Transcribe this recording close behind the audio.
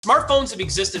Smartphones have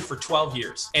existed for 12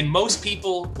 years. And most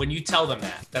people, when you tell them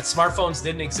that smartphones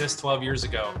didn't exist 12 years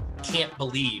ago, can't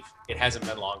believe it hasn't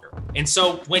been longer. And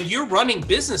so when you're running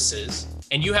businesses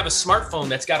and you have a smartphone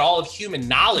that's got all of human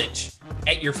knowledge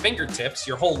at your fingertips,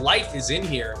 your whole life is in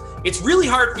here, it's really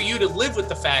hard for you to live with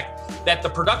the fact that the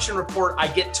production report I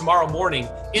get tomorrow morning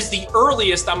is the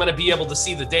earliest I'm going to be able to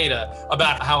see the data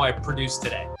about how I produced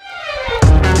today.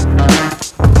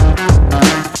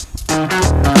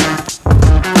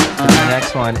 The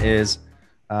next one is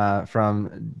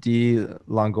from D.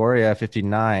 Longoria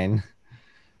 59.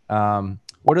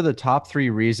 What are the top 3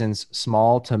 reasons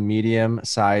small to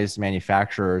medium-sized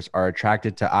manufacturers are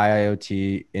attracted to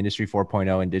IIoT, Industry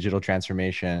 4.0, and digital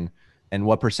transformation? And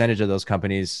what percentage of those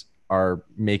companies are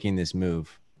making this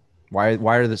move? Why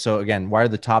are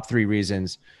the top 3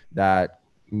 reasons that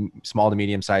small to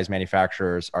medium-sized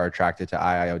manufacturers are attracted to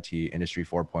IIoT, Industry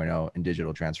 4.0, and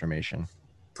digital transformation?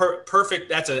 Perfect.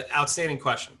 That's an outstanding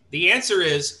question. The answer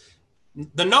is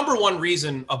the number one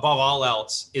reason above all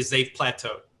else is they've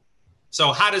plateaued.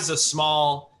 So how does a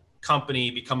small company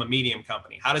become a medium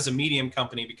company? How does a medium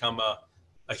company become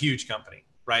a huge company,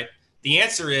 right? The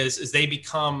answer is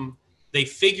they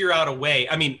figure out a way.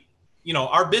 I mean,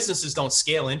 our businesses don't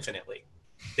scale infinitely.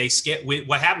 They scale.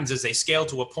 What happens is they scale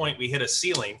to a point, we hit a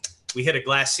ceiling, we hit a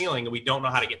glass ceiling, and we don't know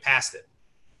how to get past it.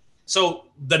 So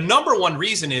the number one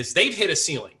reason is they've hit a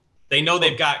ceiling. They know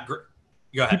they've got.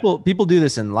 Go ahead. People do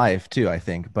this in life too, I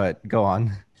think. But go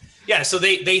on. Yeah. So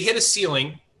they hit a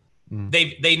ceiling.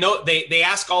 They know they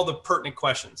ask all the pertinent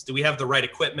questions. Do we have the right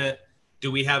equipment?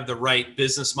 Do we have the right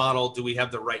business model? Do we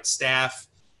have the right staff?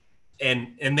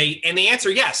 And they answer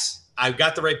yes. I've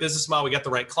got the right business model. We got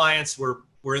the right clients.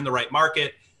 We're in the right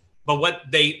market. But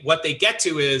what they get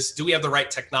to is, do we have the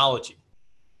right technology?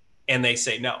 And they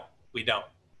say no, we don't.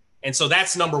 And so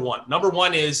that's number one. Number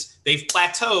one is they've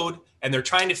plateaued and they're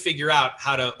trying to figure out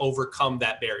how to overcome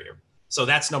that barrier. So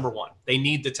that's number one. They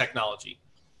need the technology.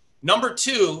 Number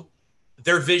two,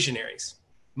 they're visionaries.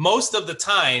 Most of the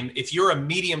time, if you're a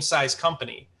medium-sized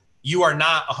company, you are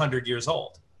not 100 years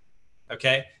old.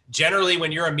 Okay? Generally,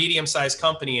 when you're a medium-sized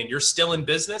company and you're still in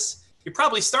business, you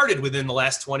probably started within the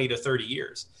last 20 to 30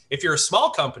 years. If you're a small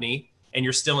company and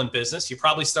you're still in business, you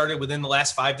probably started within the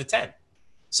last 5 to 10.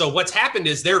 So what's happened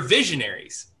is they're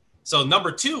visionaries. So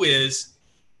number two is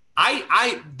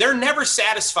they're never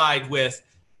satisfied with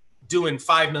doing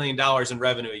 $5 million in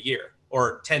revenue a year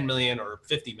or 10 million or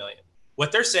 50 million.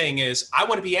 What they're saying is, I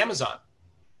want to be Amazon.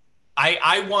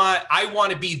 I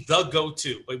want to be the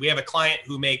go-to. We have a client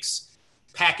who makes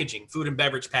packaging, food and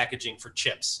beverage packaging for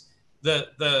chips.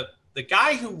 The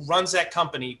guy who runs that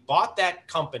company bought that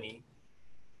company.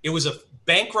 It was a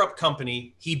bankrupt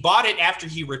company. He bought it after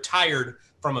he retired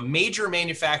from a major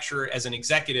manufacturer as an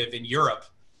executive in Europe,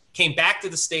 came back to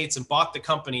the States and bought the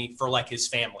company for like his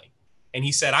family. And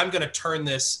he said, I'm going to turn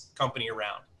this company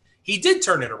around. He did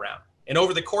turn it around. And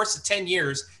over the course of 10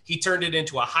 years, he turned it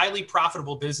into a highly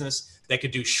profitable business that could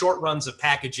do short runs of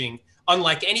packaging,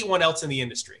 unlike anyone else in the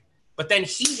industry. But then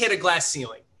he hit a glass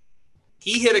ceiling.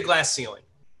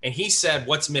 And he said,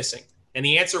 what's missing? And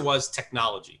the answer was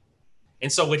technology.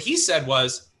 And so what he said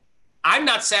was, I'm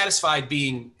not satisfied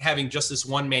having just this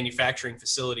one manufacturing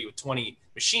facility with 20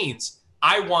 machines.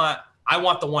 I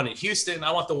want the one in Houston.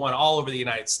 I want the one all over the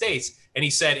United States. And he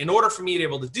said, in order for me to be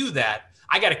able to do that,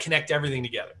 I got to connect everything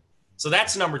together. So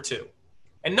that's number two.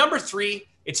 And number three,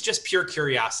 it's just pure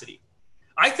curiosity.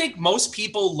 I think most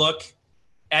people look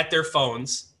at their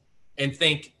phones and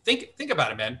think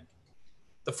about it, man.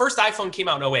 The first iPhone came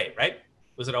out in 08, right?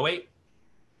 Was it 08?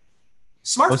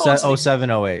 Smartphones.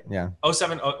 07, 08, yeah.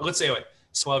 07, let's say 08,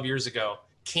 12 years ago.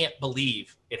 Can't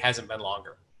believe it hasn't been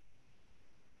longer.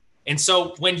 And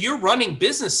so when you're running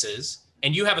businesses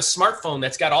and you have a smartphone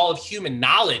that's got all of human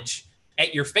knowledge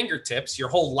at your fingertips, your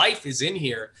whole life is in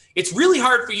here, it's really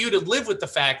hard for you to live with the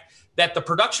fact that the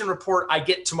production report I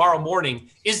get tomorrow morning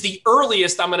is the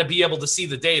earliest I'm going to be able to see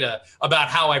the data about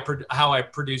how I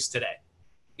produced today.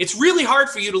 It's really hard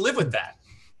for you to live with that.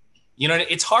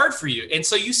 It's hard for you. And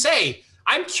so you say,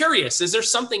 I'm curious, is there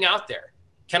something out there?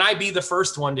 Can I be the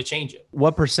first one to change it?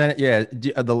 What percent? Yeah.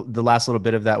 The last little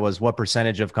bit of that was, what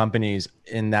percentage of companies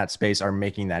in that space are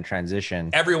making that transition?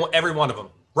 Every one of them.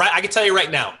 Right. I can tell you right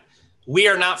now, we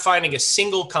are not finding a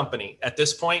single company at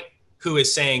this point who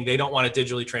is saying they don't want to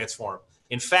digitally transform.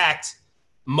 In fact,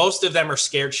 most of them are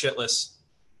scared shitless.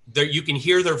 You can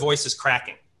hear their voices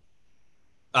cracking.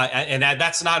 And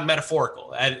that's not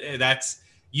metaphorical.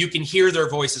 You can hear their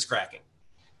voices cracking.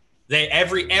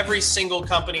 Every single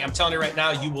company, I'm telling you right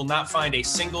now, you will not find a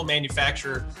single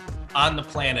manufacturer on the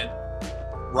planet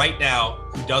right now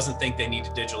who doesn't think they need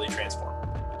to digitally transform.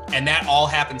 And that all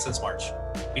happened since March.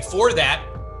 Before that,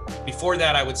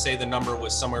 I would say the number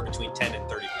was somewhere between 10 and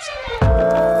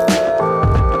 30%.